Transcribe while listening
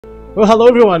Well, hello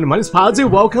everyone, my name is Pazu.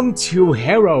 Welcome to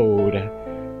Herald.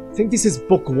 I think this is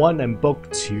book 1 and book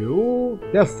 2.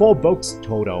 There are 4 books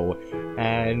total,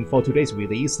 and for today's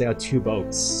release, there are 2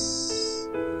 books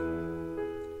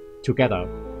together,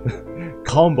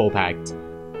 combo packed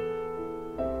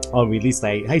on release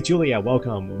day. Hey Julia,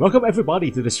 welcome. Welcome everybody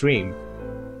to the stream.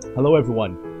 Hello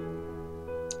everyone.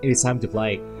 It is time to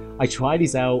play. I tried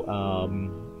this out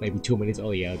maybe 2 minutes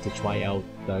earlier to try out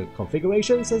the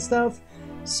configurations and stuff.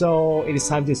 So it is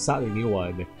time to start a new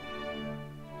one.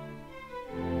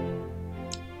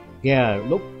 Yeah,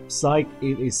 looks like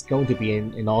it is going to be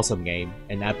an awesome game,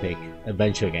 an epic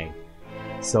adventure game.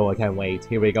 So I can't wait.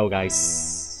 Here we go,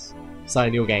 guys. Start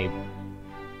a new game.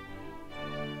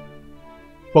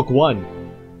 Book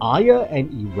 1, Aya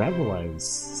and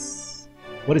Irreverence.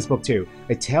 What is book 2?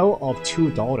 A Tale of Two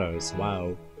Daughters.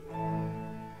 Wow.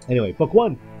 Anyway, book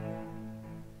 1.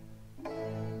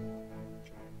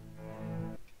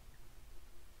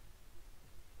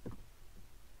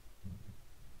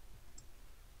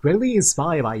 Greatly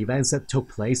inspired by events that took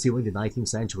place during the 19th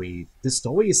century, this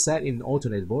story is set in an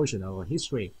alternate version of our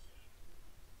history.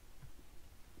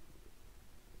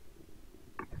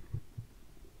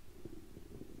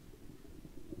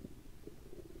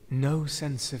 No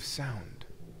sense of sound.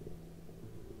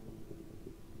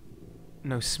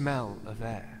 No smell of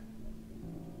air.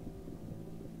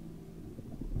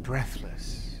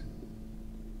 Breathless.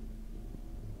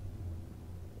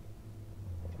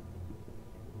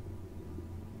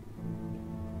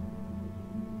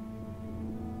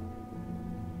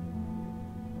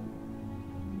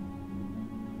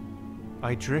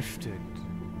 I drifted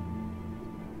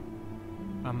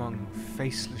among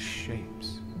faceless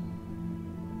shapes,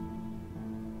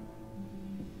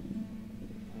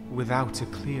 without a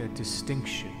clear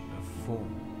distinction of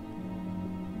form.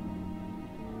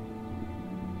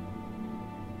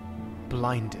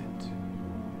 Blinded,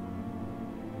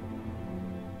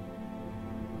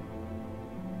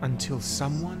 until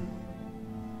someone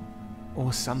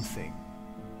or something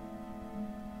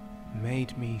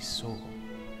made me soar.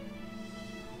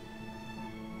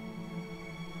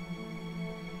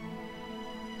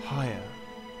 Higher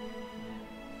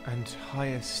and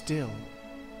higher still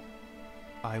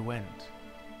I went.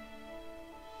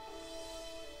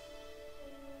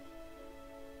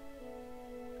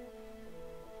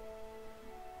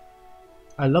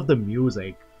 I love the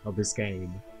music of this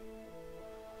game.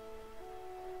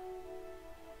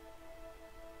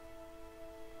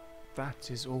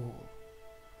 That is all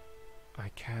I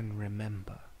can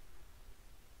remember.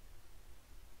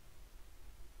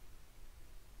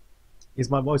 Is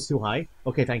my voice too high?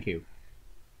 Okay, thank you.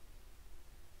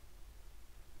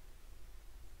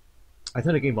 I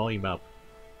turn the game volume up.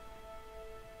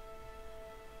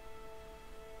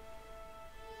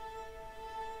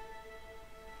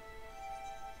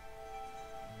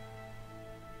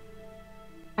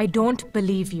 I don't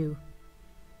believe you.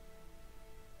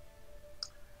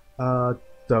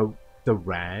 The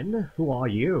Ran? Who are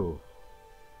you?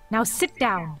 Now sit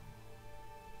down.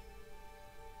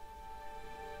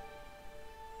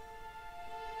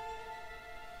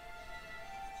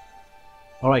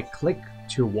 Alright, click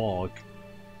to walk.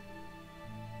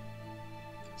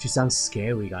 She sounds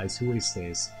scary, guys. Who is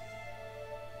this?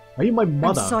 Are you my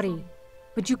mother? I'm sorry,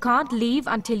 but you can't leave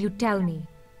until you tell me.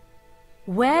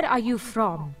 Where are you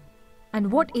from?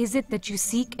 And what is it that you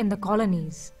seek in the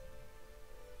colonies?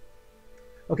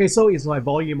 Okay, so is my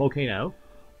volume okay now?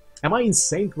 Am I in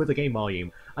sync with the game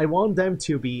volume? I want them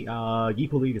to be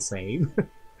equally the same.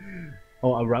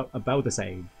 Or around, about the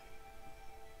same.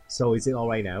 So is it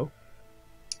alright now?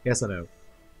 Yes or no?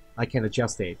 I can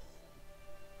adjust it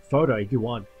further if you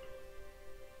want.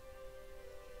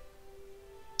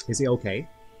 Is it okay?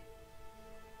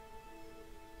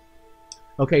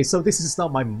 Okay, so this is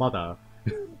not my mother.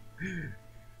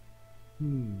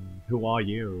 Who are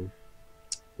you?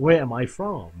 Where am I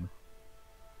from?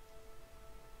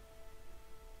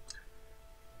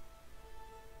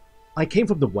 I came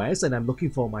from the West and I'm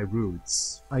looking for my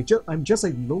roots. I'm just a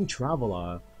lone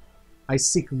traveler. I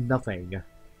seek nothing.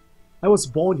 I was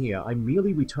born here. I'm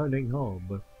merely returning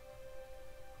home.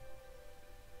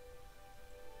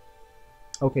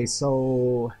 Okay,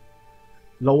 so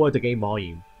lower the game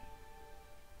volume.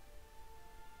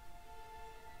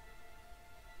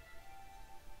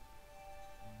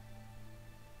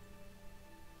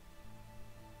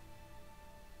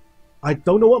 I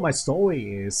don't know what my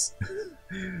story is.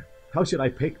 How should I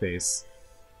pick this?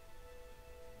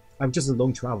 I'm just a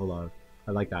lone traveler.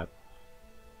 I like that.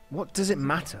 What does it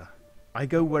matter? I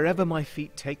go wherever my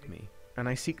feet take me, and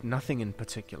I seek nothing in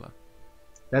particular.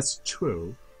 That's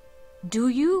true. Do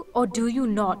you or do you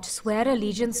not swear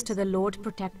allegiance to the Lord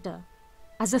Protector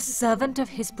as a servant of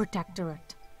his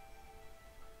protectorate?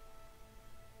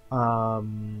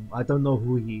 I don't know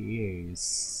who he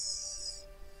is.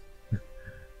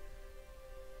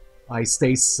 I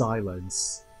stay silent.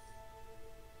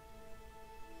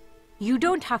 You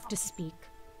don't have to speak.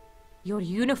 Your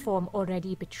uniform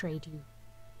already betrayed you.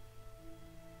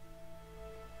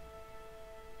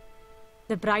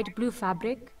 The bright blue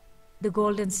fabric, the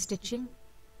golden stitching,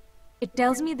 it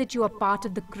tells me that you are part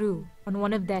of the crew on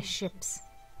one of their ships,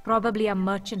 probably a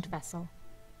merchant vessel.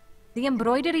 The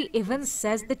embroidery even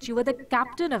says that you are the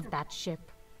captain of that ship.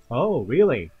 Oh,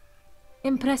 really?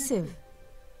 Impressive.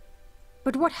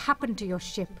 But what happened to your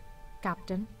ship,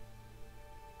 Captain?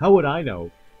 How would I know?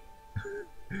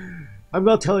 I'm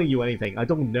not telling you anything. I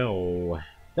don't know.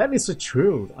 That is the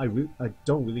truth. I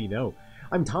don't really know.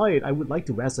 I'm tired. I would like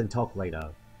to rest and talk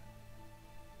later.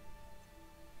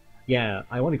 Yeah,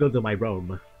 I want to go to my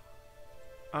room.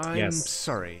 I'm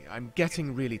sorry. I'm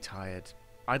getting really tired.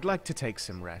 I'd like to take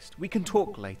some rest. We can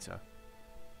talk later.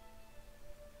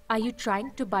 Are you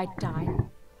trying to buy time?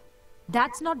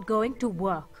 That's not going to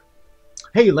work.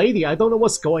 Hey, lady, I don't know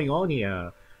what's going on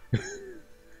here.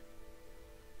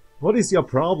 What is your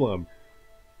problem?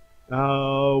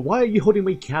 Why are you holding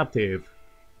me captive?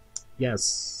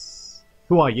 Yes.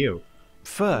 Who are you?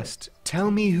 First,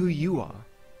 tell me who you are.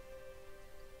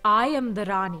 I am the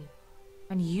Rani,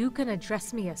 and you can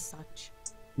address me as such.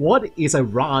 What is a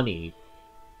Rani?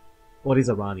 What is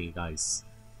a Rani, guys?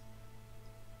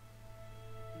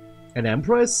 An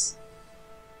empress?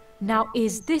 Now,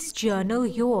 is this journal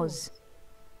yours?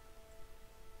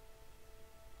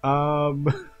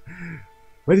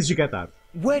 Where did you get that?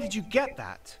 Where did you get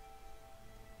that?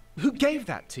 Who gave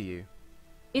that to you?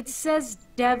 It says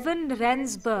Devon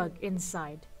Rensburg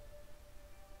inside.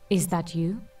 Is that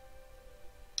you?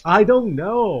 I don't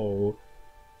know.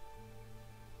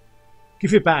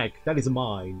 Give it back. That is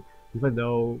mine. Even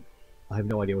though I have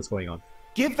no idea what's going on.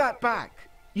 Give that back.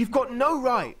 You've got no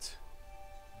right.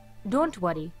 Don't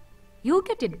worry. You'll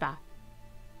get it back.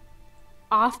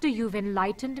 After you've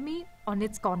enlightened me on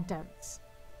its contents.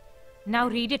 Now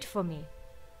read it for me.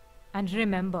 And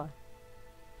remember,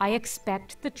 I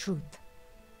expect the truth.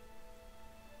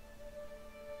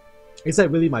 Is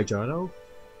that really my journal?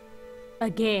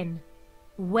 Again,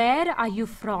 where are you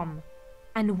from?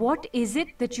 And what is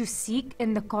it that you seek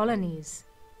in the colonies?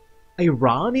 A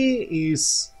Rani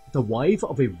is the wife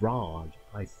of a Raj,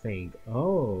 I think.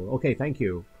 Oh, okay, thank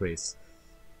you, Chris.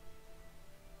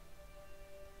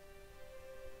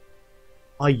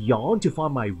 I yawn to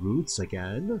find my roots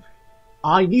again.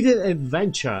 I need an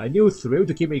adventure, a new thrill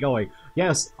to keep me going.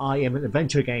 Yes, I am an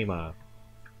adventure gamer.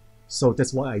 So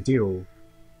that's what I do.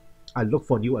 I look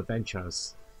for new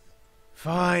adventures.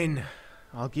 Fine.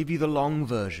 I'll give you the long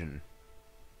version.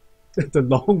 The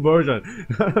long version.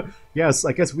 Yes,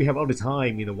 I guess we have all the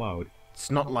time in the world. It's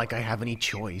not like I have any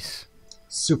choice.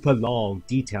 Super long,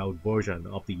 detailed version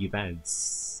of the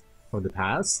events from the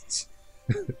past.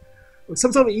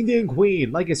 Some sort of Indian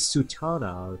queen, like a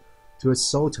sultana to a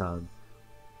sultan.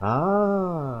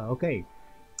 Ah, okay.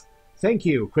 Thank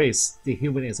you, Chris, the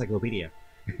human encyclopedia.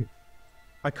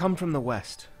 I come from the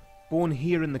West, born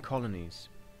here in the colonies,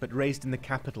 but raised in the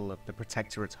capital of the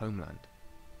Protectorate's homeland.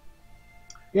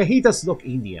 Yeah, he does look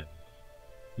Indian.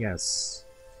 Yes.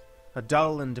 A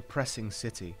dull and depressing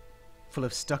city, full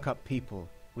of stuck-up people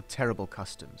with terrible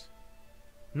customs.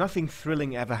 Nothing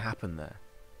thrilling ever happened there.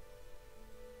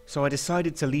 So I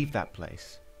decided to leave that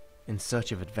place, in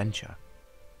search of adventure.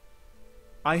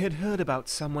 I had heard about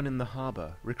someone in the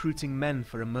harbour recruiting men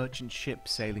for a merchant ship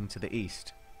sailing to the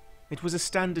east. It was a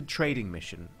standard trading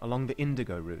mission along the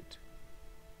Indigo route.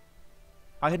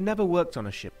 I had never worked on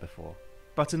a ship before,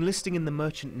 but enlisting in the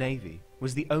merchant navy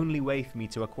was the only way for me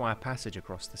to acquire passage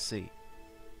across the sea.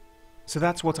 So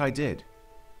that's what I did.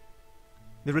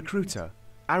 The recruiter,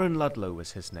 Aaron Ludlow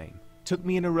was his name, took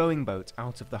me in a rowing boat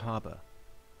out of the harbour,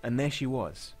 and there she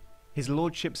was, his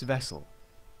lordship's vessel,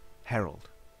 Herald.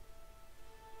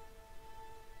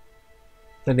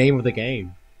 The name of the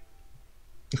game.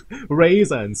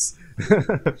 Raisins.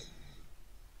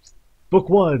 Book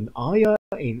 1, Aya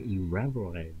in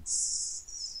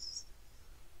Irreverence.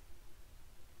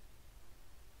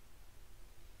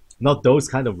 Not those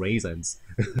kind of raisins.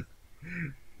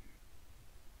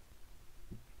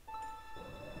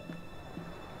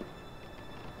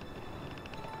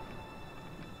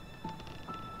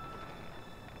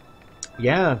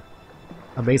 Yeah,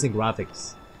 amazing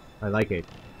graphics. I like it.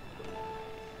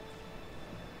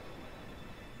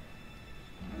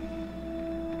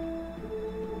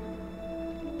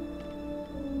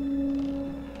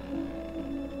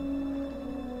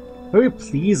 Very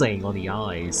pleasing on the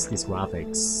eyes, these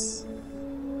graphics.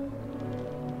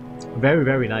 Very,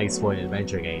 very nice for an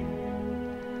adventure game.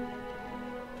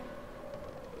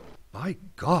 My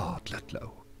God,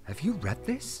 Ludlow, have you read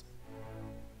this?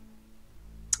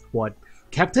 What?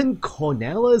 Captain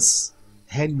Cornelis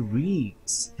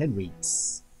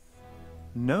Henriques.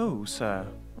 No, sir,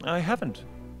 I haven't.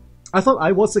 I thought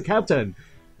I was the captain.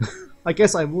 I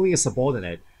guess I'm only a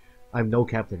subordinate. I'm no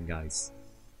captain, guys.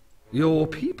 Your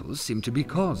people seem to be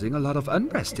causing a lot of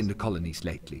unrest in the colonies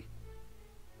lately.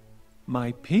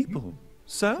 My people,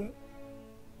 sir?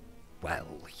 Well,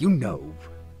 you know.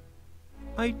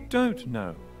 I don't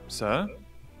know, sir.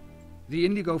 The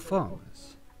indigo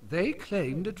farmers. They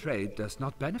claim the trade does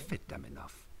not benefit them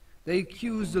enough. They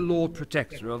accuse the Lord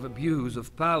Protector of abuse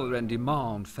of power and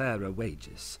demand fairer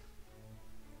wages.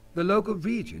 The local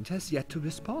regent has yet to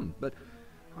respond, but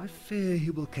I fear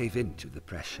he will cave into the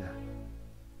pressure.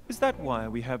 Is that why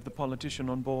we have the politician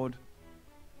on board?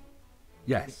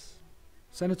 Yes.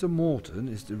 Senator Morton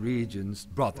is the regent's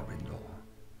brother-in-law,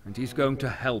 and he's going to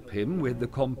help him with the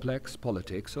complex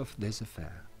politics of this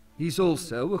affair. He's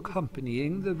also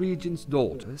accompanying the regent's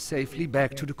daughter safely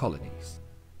back to the colonies.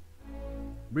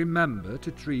 Remember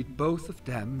to treat both of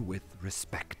them with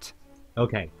respect.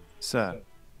 Okay. Sir.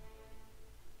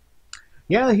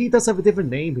 Yeah, he does have a different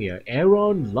name here.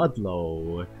 Aaron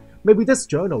Ludlow. Maybe this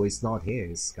journal is not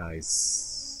his,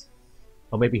 guys.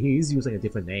 Or maybe he is using a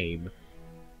different name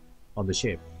on the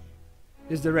ship.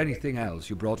 Is there anything else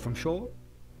you brought from shore?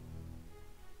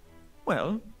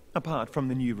 Well, apart from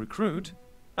the new recruit,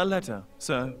 a letter,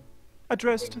 sir,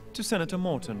 addressed to Senator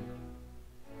Morton.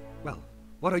 Well,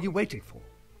 what are you waiting for?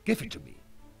 Give it to me.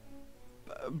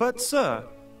 But, sir,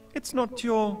 it's not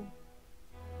your...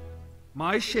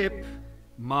 My ship,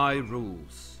 my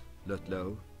rules,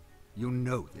 Ludlow. You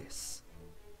know this.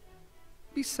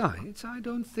 Besides, I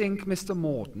don't think Mr.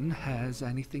 Morton has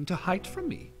anything to hide from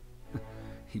me.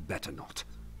 He better not.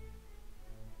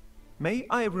 May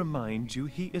I remind you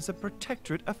he is a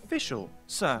Protectorate official,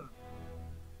 sir.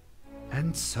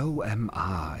 And so am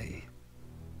I.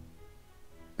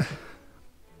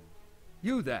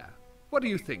 You there. What do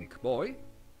you think, boy?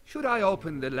 Should I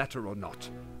open the letter or not?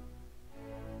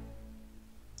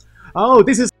 Oh,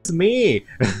 this is me!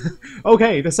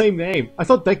 Okay, the same name. I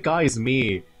thought that guy is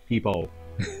me, people.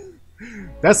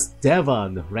 That's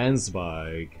Devon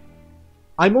Ransburg.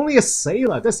 I'm only a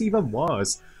sailor, that's even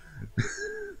worse.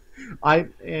 I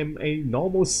am a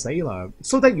normal sailor.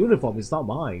 So that uniform is not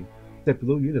mine. That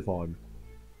blue uniform.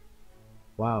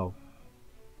 Wow.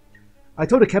 I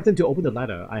told the captain to open the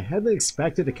letter. I hadn't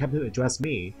expected the captain to address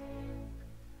me.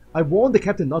 I warned the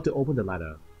captain not to open the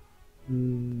letter.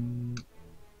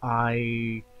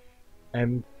 I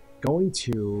am going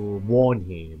to warn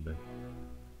him.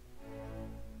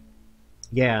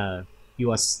 Yeah,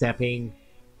 you are stepping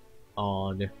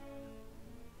on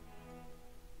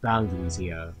boundaries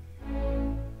here.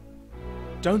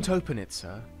 Don't open it,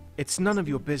 sir. It's none of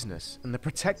your business, and the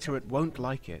Protectorate won't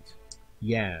like it.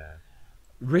 Yeah.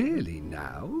 Really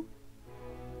now?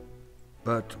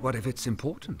 But what if it's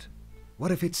important?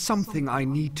 What if it's something I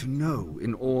need to know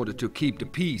in order to keep the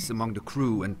peace among the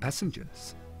crew and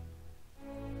passengers?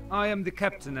 I am the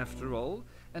captain after all,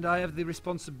 and I have the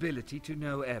responsibility to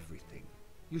know everything.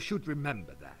 You should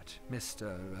remember that,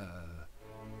 Mr.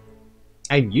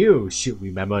 And you should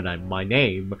remember my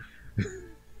name.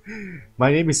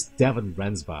 My name is Devon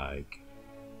Ransburg.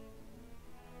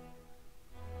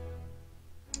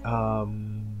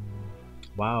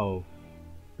 Wow.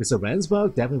 Mr.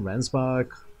 Ransburg? Devon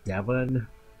Ransburg? Devon?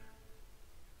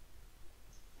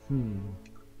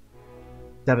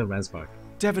 Devon Ransburg.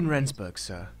 Devon Ransburg,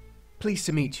 sir. Pleased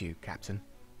to meet you, Captain.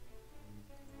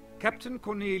 Captain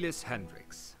Cornelis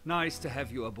Hendricks. Nice to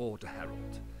have you aboard the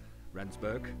Herald.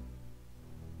 Ransburg.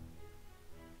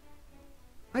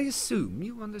 I assume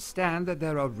you understand that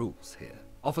there are rules here.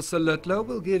 Officer Ludlow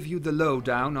will give you the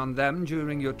lowdown on them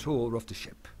during your tour of the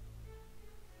ship.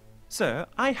 Sir,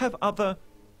 I have other...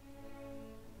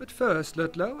 But first,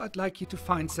 Ludlow, I'd like you to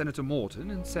find Senator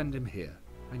Morton and send him here.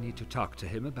 I need to talk to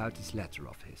him about this letter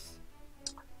of his.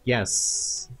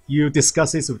 Yes, you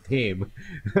discuss this with him.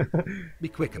 Be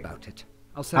quick about it.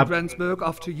 I'll send Ransburg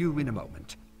off to you in a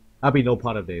moment. I'll be no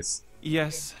part of this.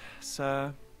 Yes,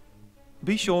 sir.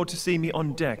 Be sure to see me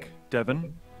on deck,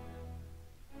 Devon.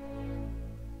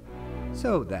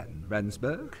 So then,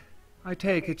 Ransburg, I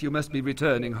take it you must be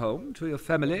returning home to your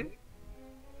family?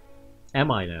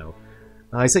 Am I now?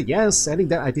 I said yes, adding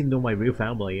that I didn't know my real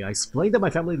family. I explained that my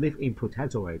family lived in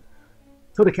Protectorate.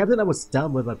 Told the captain I was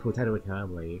done with my Protectorate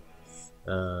family.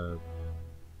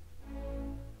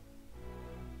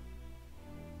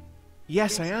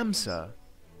 Yes, I am, sir.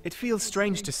 It feels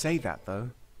strange to say that, though,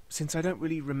 since I don't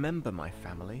really remember my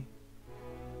family.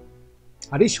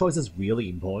 Are these choices really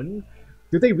important?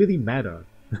 Do they really matter?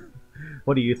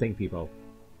 What do you think, people?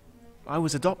 I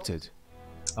was adopted.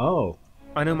 Oh.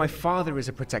 I know my father is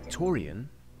a Protectorian,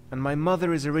 and my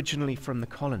mother is originally from the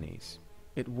colonies.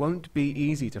 It won't be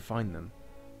easy to find them.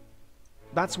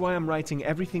 That's why I'm writing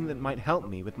everything that might help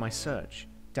me with my search,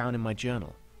 down in my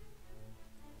journal.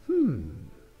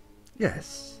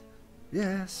 Yes.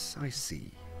 Yes, I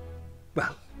see.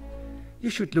 Well,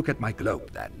 you should look at my globe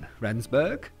then,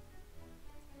 Rensburg.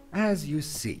 As you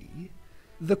see,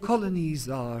 the colonies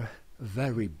are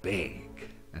very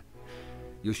big.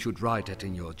 You should write it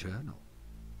in your journal.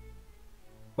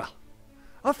 Well,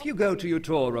 off you go to your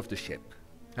tour of the ship.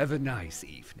 Have a nice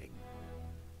evening.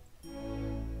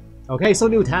 Okay, so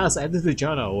new task added to the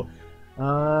journal.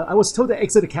 I was told to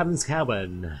exit the captain's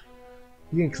cabin.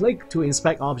 You can click to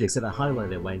inspect objects that are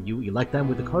highlighted when you elect them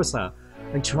with the cursor,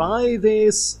 and try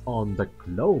this on the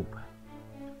globe.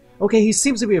 Okay, he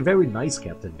seems to be a very nice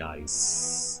captain,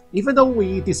 guys. Even though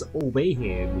we disobey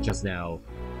him just now,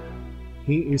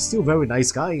 he is still a very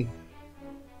nice guy.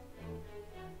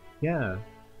 Yeah,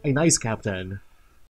 a nice captain.